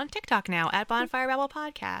 hooray! On TikTok now at Bonfirebabble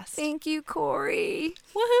Podcast. Thank you, Corey.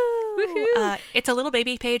 Woohoo! Woohoo! It's a little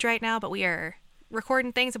baby page right now, but we are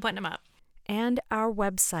recording things and putting them up. And our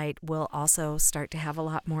website will also start to have a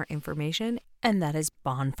lot more information, and that is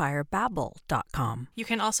bonfirebabble.com. You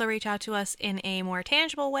can also reach out to us in a more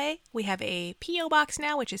tangible way. We have a P.O. Box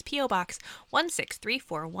now, which is P.O. Box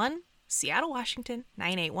 16341. Seattle, Washington,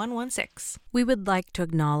 98116. We would like to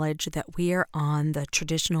acknowledge that we are on the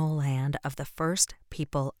traditional land of the first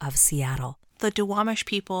people of Seattle, the Duwamish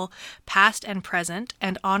people, past and present,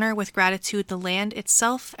 and honor with gratitude the land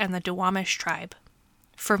itself and the Duwamish tribe.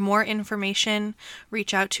 For more information,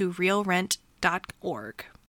 reach out to realrent.org.